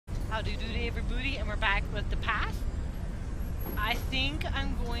How do you do, everybody? And we're back with the path. I think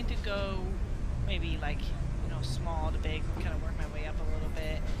I'm going to go maybe like, you know, small to big and kind of work my way up a little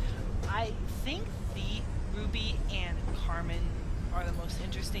bit. I think the Ruby and Carmen are the most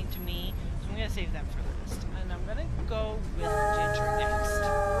interesting to me, so I'm going to save them for last. And I'm going to go with Ginger next.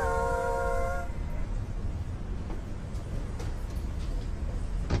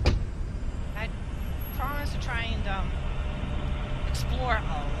 I promise to try and explore a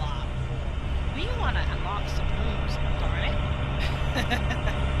lot more. We want to unlock some rooms, darn it.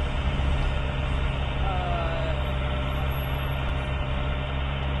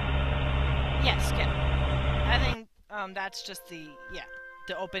 Yes, skip. I think that's just the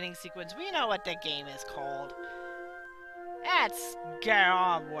opening sequence. We know what the game is called. Let's get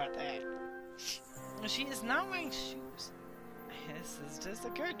on with it. She is not wearing shoes. This has just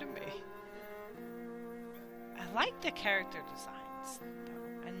occurred to me. I like the character designs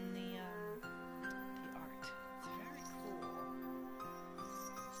though, and the art. It's very cool.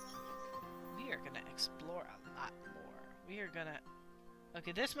 We are gonna explore a lot more. We are gonna.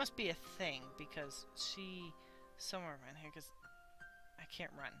 Okay, this must be a thing because she somewhere around here. Because I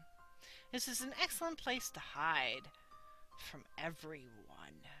can't run. This is an excellent place to hide from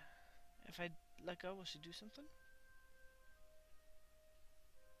everyone. If I let go, will she do something?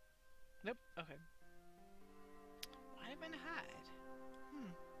 Nope. Okay. Why am I gonna hide?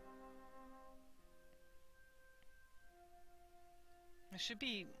 There should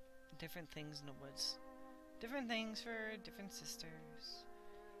be different things in the woods. Different things for different sisters.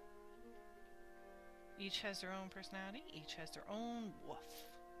 Each has their own personality. Each has their own woof.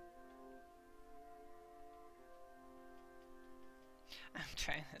 I'm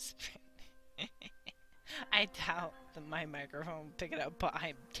trying to sprint. I doubt that my microphone will pick it up, but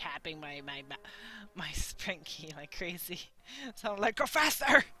I'm tapping my sprint key like crazy. So I'm like, go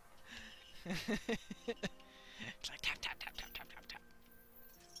faster! It's like tap, tap, tap, tap, tap, tap, tap.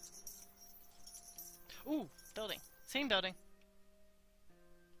 Ooh, building. Same building.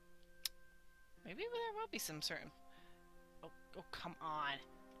 Maybe there will be some certain... Oh, come on.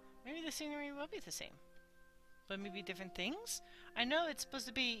 Maybe the scenery will be the same. But maybe different things? I know it's supposed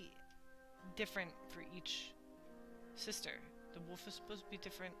to be different for each sister. The wolf is supposed to be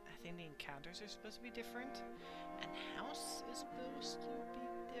different. I think the encounters are supposed to be different. And house is supposed to be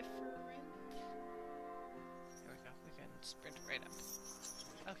different. There we go. We can sprint right up.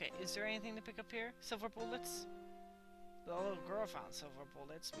 Okay, is there anything to pick up here? Silver bullets? The little girl found silver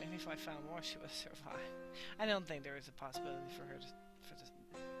bullets. Maybe if I found more, she would survive. I don't think there is a possibility for her to,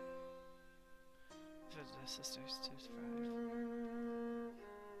 for the sisters to survive.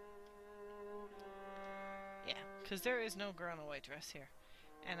 Yeah, because there is no girl in a white dress here.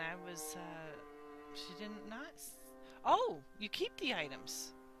 And I was, she didn't not... Oh! You keep the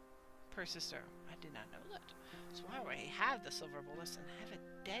items per sister. I did not know that. So why do I have the silver bullets and have a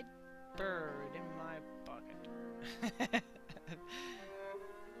dead bird in my pocket? Come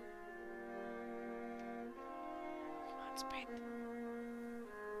on, sprint.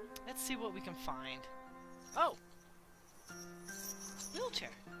 Let's see what we can find. Oh!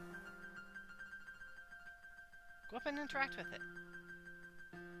 Wheelchair. Go up and interact with it.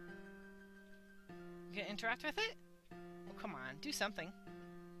 You gonna interact with it? Oh, come on, do something.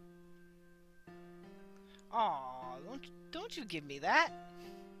 Aw, don't you give me that.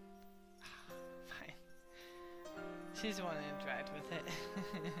 Fine. She's the one to interact with it.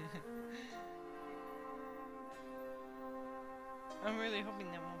 I'm really hoping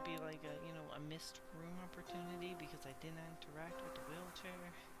that won't be like a, you know, a missed room opportunity because I didn't interact with the wheelchair.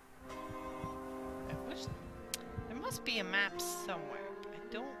 I wish there must be a map somewhere, but I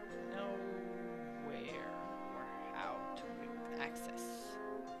don't know where or how to access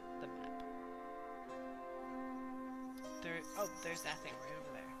the map. Oh, there's that thing right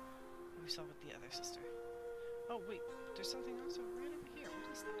over there. We saw with the other sister. Oh wait, there's something else right over here. What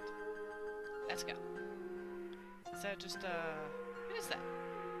is that? Let's go. Is that just what is that?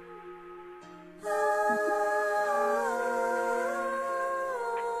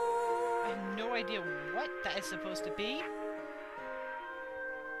 I have no idea what that is supposed to be.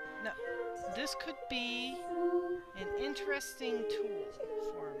 No, this could be an interesting tool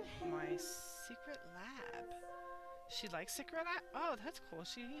for my secret lab. She likes secret lab? Oh, that's cool.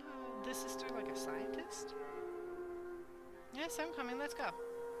 She, this sister like a scientist? Yes, I'm coming. Let's go.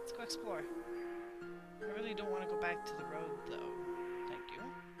 Let's go explore. I really don't want to go back to the road, though. Thank you.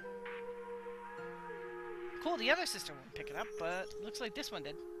 Cool, the other sister won't pick it up, but looks like this one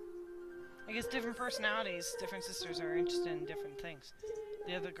did. I guess different personalities, different sisters are interested in different things.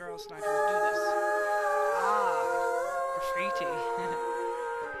 The other girl's not going to do this. Ah, graffiti.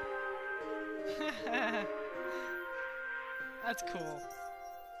 That's cool.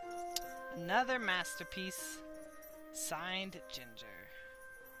 Another masterpiece. Signed Ginger.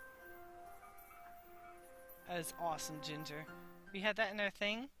 That is awesome, Ginger. We had that in our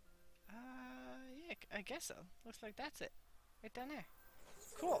thing? Yeah, I guess so. Looks like that's it. Right down there.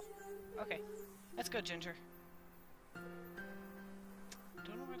 Cool. Okay. Let's go, Ginger.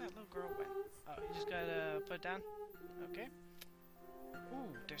 Don't know where that little girl went. Oh, you just gotta put it down? Okay.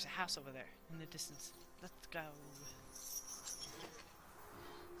 Ooh, there's a house over there in the distance. Let's go.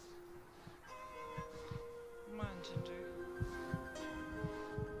 Come on, Ginger.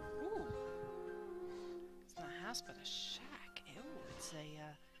 Ooh. It's not a house, but a shack. Ew, it's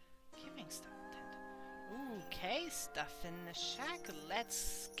a giving stuff tent. Okay, stuff in the shack.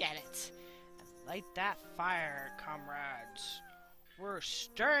 Let's get it. And light that fire, comrades. We're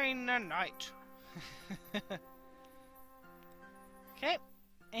stirring the night. Okay.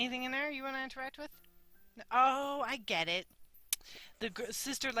 Anything in there you want to interact with? No. Oh, I get it. The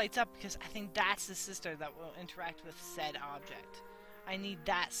sister lights up because I think that's the sister that will interact with said object. I need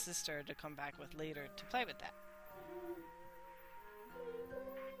that sister to come back with later to play with that.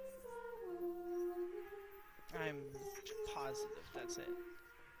 I'm positive that's it.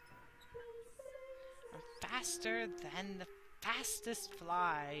 I'm faster than the fastest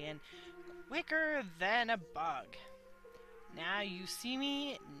fly and quicker than a bug. Now you see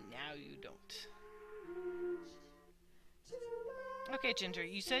me, now you don't. Okay, Ginger,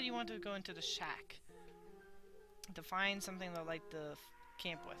 you said you wanted to go into the shack to find something to light the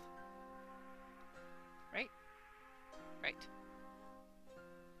camp with. Right? Right.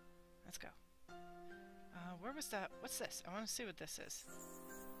 Let's go. Where was that? What's this? I want to see what this is.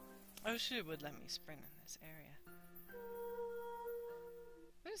 I wish it would let me sprint in this area.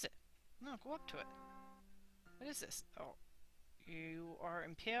 What is it? No, go up to it. What is this? Oh. You are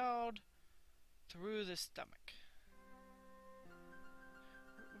impaled through the stomach.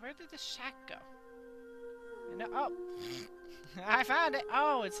 Where did the shack go? No, oh! I found it!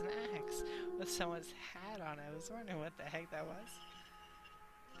 Oh, it's an axe with someone's hat on it. I was wondering what the heck that was.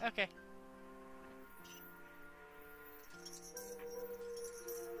 Okay.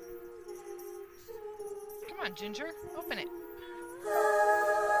 Come on, Ginger. Open it.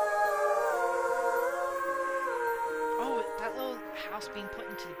 Oh, that little house being put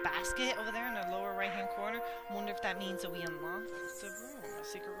into the basket over there in the lower right-hand corner. I wonder if that means that we unlock the room, a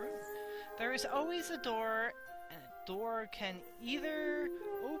secret room. There is always a door, and a door can either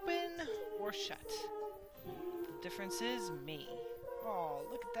open or shut. The difference is me. Oh,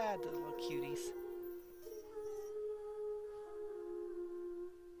 look at that, the little cuties.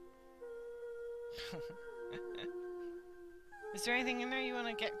 Is there anything in there you want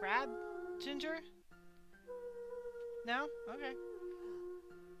to get grabbed, Ginger? No? Okay.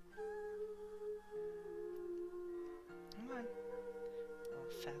 Come on.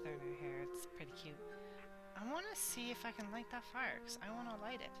 Little feather in her hair. It's pretty cute. I want to see if I can light that fire, because I want to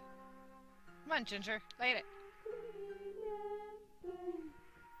light it. Come on, Ginger. Light it.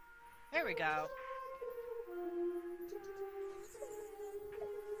 There we go.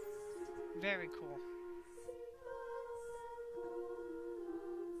 Very cool.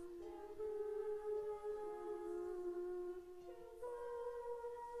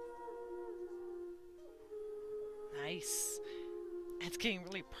 Nice. It's getting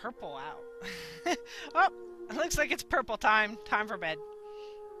really purple out. Oh, it looks like it's purple time. Time for bed.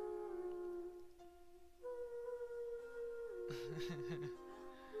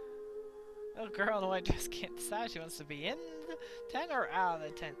 Little girl in the white dress can't decide she wants to be in the tent or out of the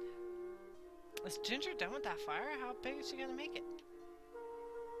tent. Is Ginger done with that fire? How big is she gonna make it?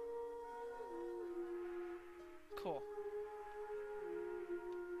 Cool.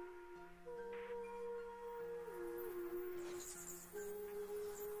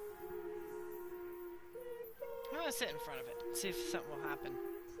 I'm gonna sit in front of it, see if something will happen.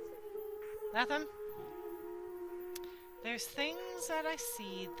 Nothing? There's things that I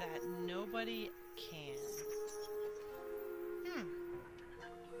see that nobody can.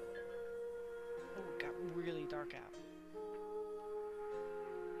 Oh, it got really dark out.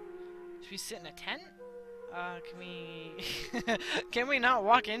 Should we sit in a tent? Can we... can we not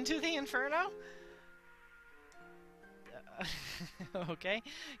walk into the inferno? Okay.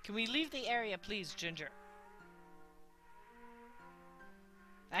 Can we leave the area, please, Ginger?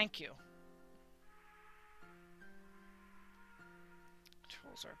 Thank you.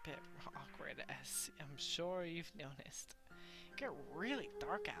 Controls are a bit awkward, as I'm sure you've noticed. It get really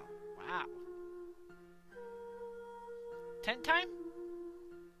dark out. Wow. Tent time?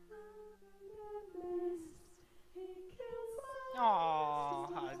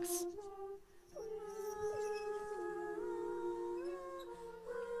 Aww, hugs.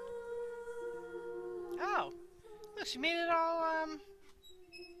 Look, she made it all,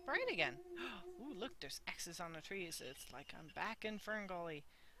 bright again. Ooh, look, there's X's on the trees. It's like I'm back in Ferngully.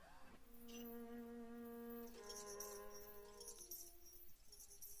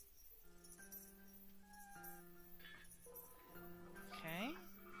 Okay.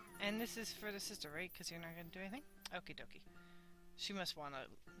 And this is for the sister, right? Because you're not going to do anything? Okie dokie. She must want to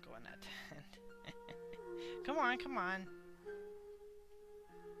go in that tent. Come on, come on.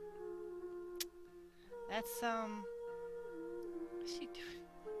 That's, what's she doing?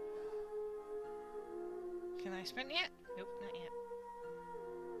 Can I sprint yet? Nope, not yet.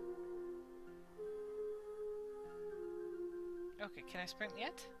 Okay, can I sprint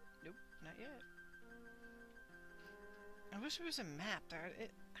yet? Nope, not yet. I wish there was a map there. I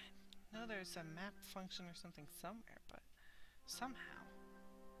know there's a map function or something somewhere, but somehow.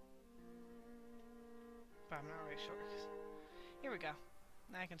 But I'm not really sure. Here we go.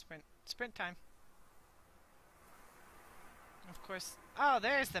 Now I can sprint. Sprint time. Of course. Oh,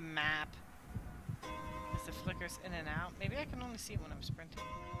 there's the map. As it flickers in and out. Maybe I can only see it when I'm sprinting.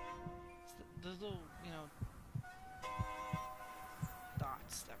 It's the little, you know,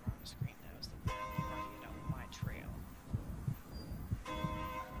 dots that were on the screen. That was the map, or, you know, my trail.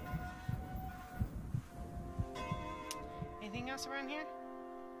 Anything else around here?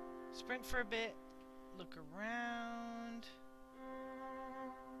 Sprint for a bit. Look around.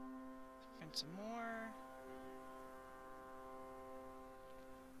 Sprint some more.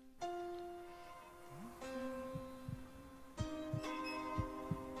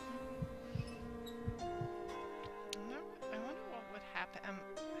 I wonder what would happen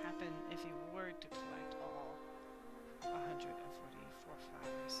if you were to collect all 144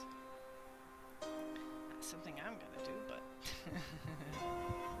 flowers. That's something I'm gonna do, but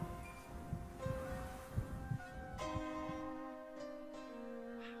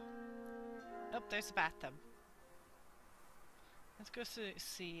oh, there's a bathtub. Let's go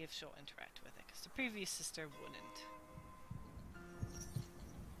see if she'll interact with it, because the previous sister wouldn't.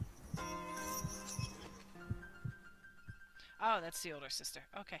 Oh, that's the older sister.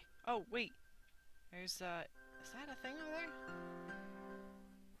 Okay. Oh, wait. There's, is that a thing over there?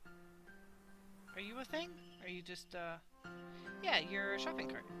 Are you a thing? Are you just, yeah, you're a shopping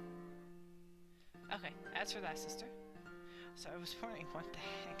cart. Okay, that's for that sister. So I was wondering, what the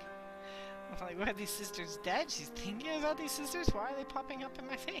heck? I'm like, why are these sisters dead? She's thinking about these sisters? Why are they popping up in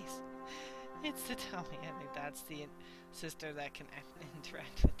my face? It's to tell me, I think that's the sister that can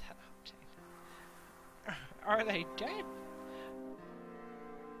interact with that object. Are they dead?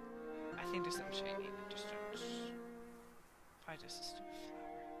 I think there's some shady. Just probably just a stupid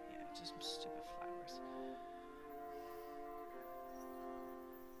flower. Yeah, just some stupid flowers.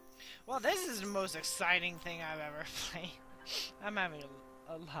 Well, this is the most exciting thing I've ever played. I'm having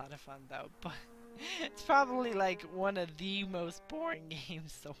a lot of fun though, but it's probably like one of the most boring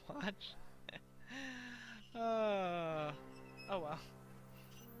games to watch. Oh well.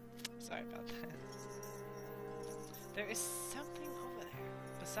 Sorry about that. There is something over there.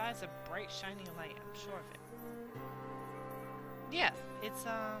 Besides a bright, shiny light, I'm sure of it. Yeah, it's,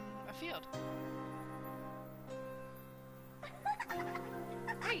 a field.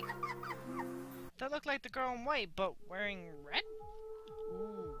 Wait! That looked like the girl in white, but wearing red?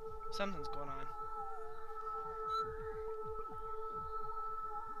 Ooh, something's going on.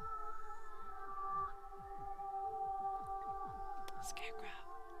 Scarecrow.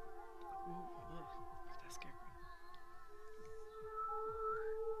 Ooh, that scarecrow.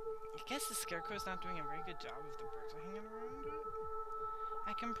 I guess the scarecrow's not doing a very good job if the birds are hanging around it.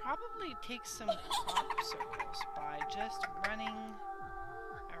 I can probably take some crop circles by just running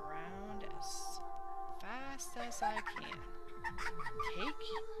around as fast as I can. Take?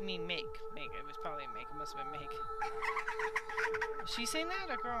 I mean make. Make. It was probably make. It must have been make. Is she saying that?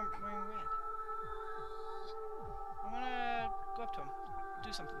 A girl wearing red. I wanna go up to him.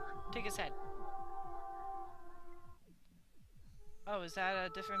 Do something. Take his head. Oh, is that a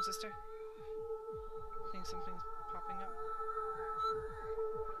different sister? I think something's popping up.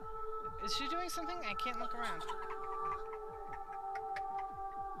 Is she doing something? I can't look around.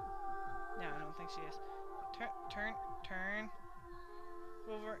 No, I don't think she is. Turn.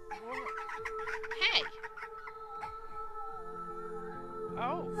 Go over. Hey!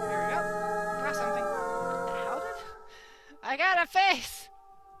 Oh, there we go. Got something. What the hell did? I got a face!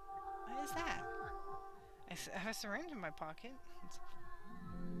 What is that? I have a syringe in my pocket. What is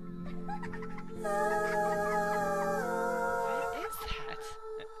that?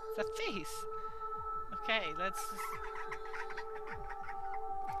 It's a face. Okay, let's...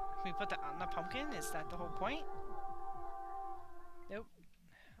 Can we put that on the pumpkin? Is that the whole point? Nope.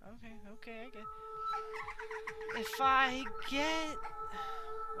 Okay, I get it. If I get...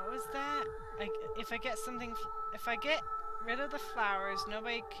 What was that? Like, if I get something... If I get rid of the flowers,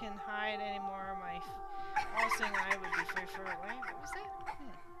 nobody can hide anymore. My all-seeing eye would be very far away. What was that?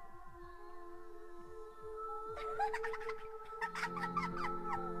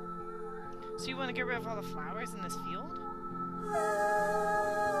 So you want to get rid of all the flowers in this field? Is that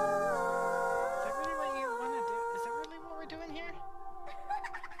really what you want to do? Is that really what we're doing here?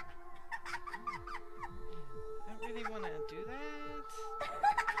 I don't really want to do that.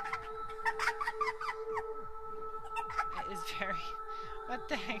 It is very... What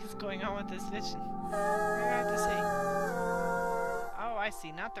the heck is going on with this vision? Very hard to see. Oh, I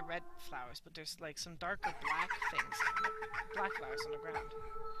see. Not the red flowers, but there's like some darker black things. Black flowers on the ground.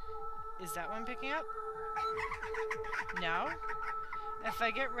 Is that one picking up? No? If I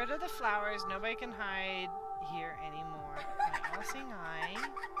get rid of the flowers, nobody can hide here anymore. My all-seeing eye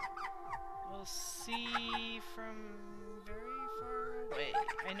will see from very far away.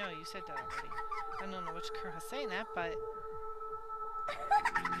 I know, you said that already. I don't know which girl was saying that, but...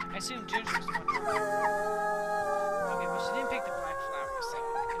 I assume Ginger was the one. Okay, well she didn't pick the black flowers, so it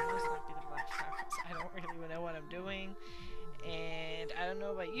must not be the black flowers. I don't really know what I'm doing. And I don't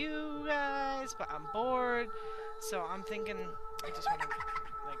know about you guys, but I'm bored. So I'm thinking I just want to,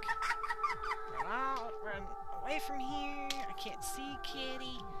 like, run away from here. I can't see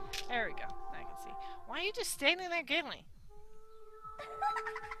Kitty. There we go. I can see. Why are you just standing there giggling?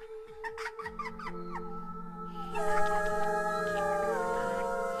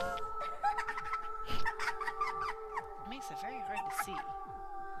 It makes it very hard to see.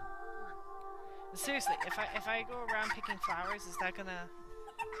 Seriously, if I go around picking flowers, is that gonna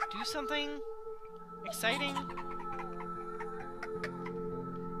do something exciting?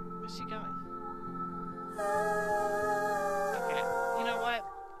 Where's she going? Okay, you know what?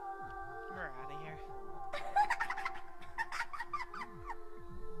 We're out of here.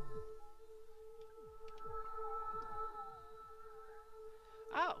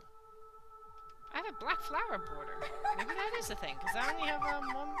 Oh, I have a black flower border. Maybe that is the thing, because I only have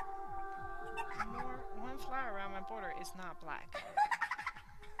one flower around my border is not black.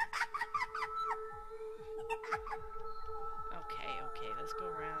 Okay, let's go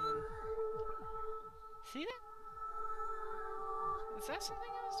around and... See that? Is that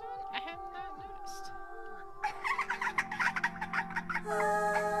something I was doing? I have not noticed.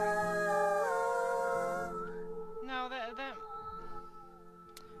 No, that...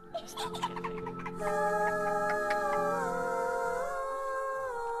 Just not the thing.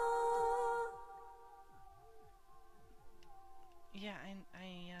 Yeah,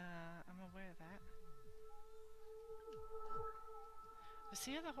 I'm aware of that. But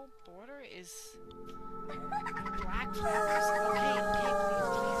see how the whole border is black flowers? Okay,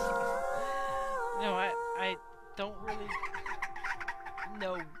 please. You know what? I don't really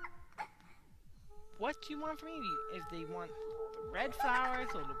know what you want from me. If they want all the red flowers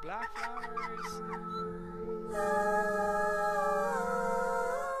or the black flowers.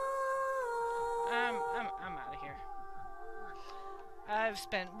 I'm out of here. I've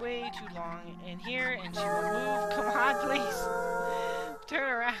spent way too long in here, and she will move. Come on, please. Turn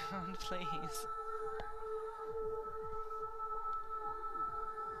around, please.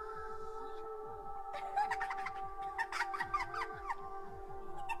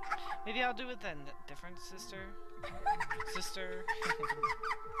 Maybe I'll do it then. Different sister.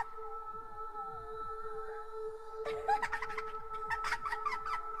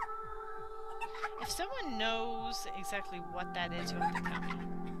 If someone knows exactly what that is, you have to tell me.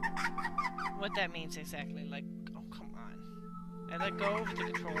 What that means exactly. Like, oh, come on. I let go of the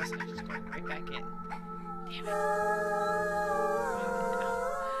controls and I just go right back in. Damn it.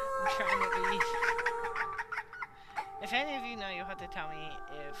 I'm trying to be... If any of you know, you'll have to tell me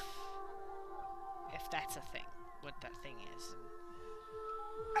if that's a thing. What that thing is.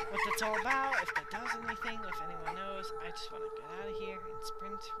 And what that's all about, if that does anything, if anyone knows. I just want to get out of here and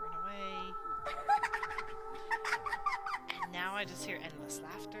sprint, run away. And now I just hear endless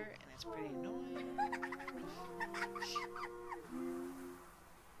laughter, and it's pretty annoying.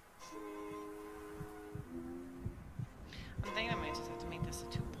 I'm thinking I might just have to make this a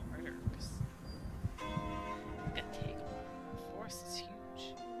two-parter, because it's gonna take a while. The forest is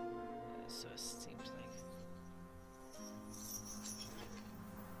huge, so it seems like.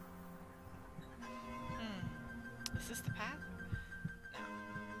 Is this the path? No.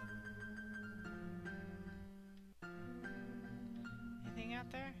 Anything out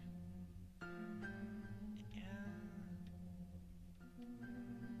there? Yeah.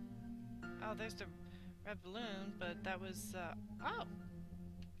 Oh, there's the red balloon, but that was, oh!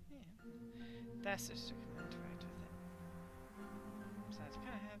 Yeah. That sister can interact with it. Besides, I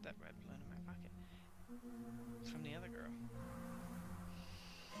kind of have that red balloon in my pocket. From the other girl.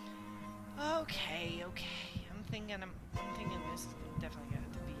 Okay, okay. I'm thinking this is definitely gonna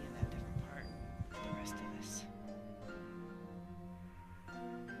have to be in that different part. The rest of this.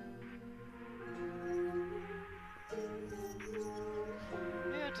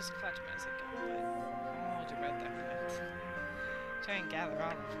 Maybe I'll just clutch them as I go, but I won't hold your breath there. Try and gather all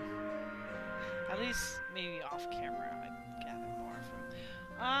of them. At least maybe off camera I'd gather more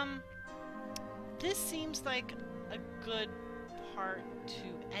from. This seems like a good part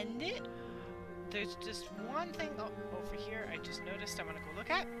to end it. There's just one thing over here I just noticed I want to go look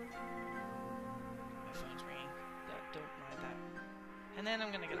at. My phone's ringing. Don't mind that. And then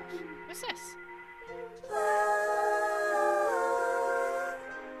I'm gonna get off. What's this?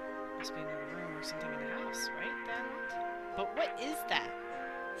 Must be another room or something in the house, right? Then. But what is that?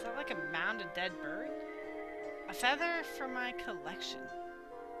 Is that like a mound of dead bird? A feather for my collection.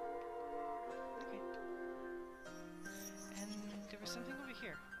 Okay. And there was something over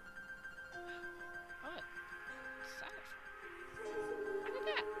here. What? What's that for? Look at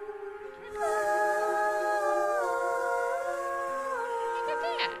that. Look at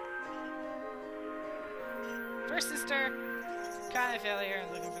that. First sister. Kind of failure,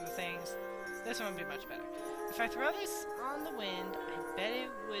 looking for the things. This one would be much better. If I throw this on the wind, I bet it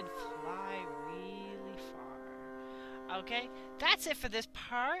would fly really far. Okay, that's it for this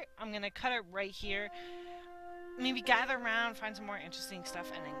part. I'm gonna cut it right here. Maybe gather around, find some more interesting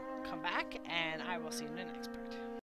stuff, and then come back, and I will see you in the next part.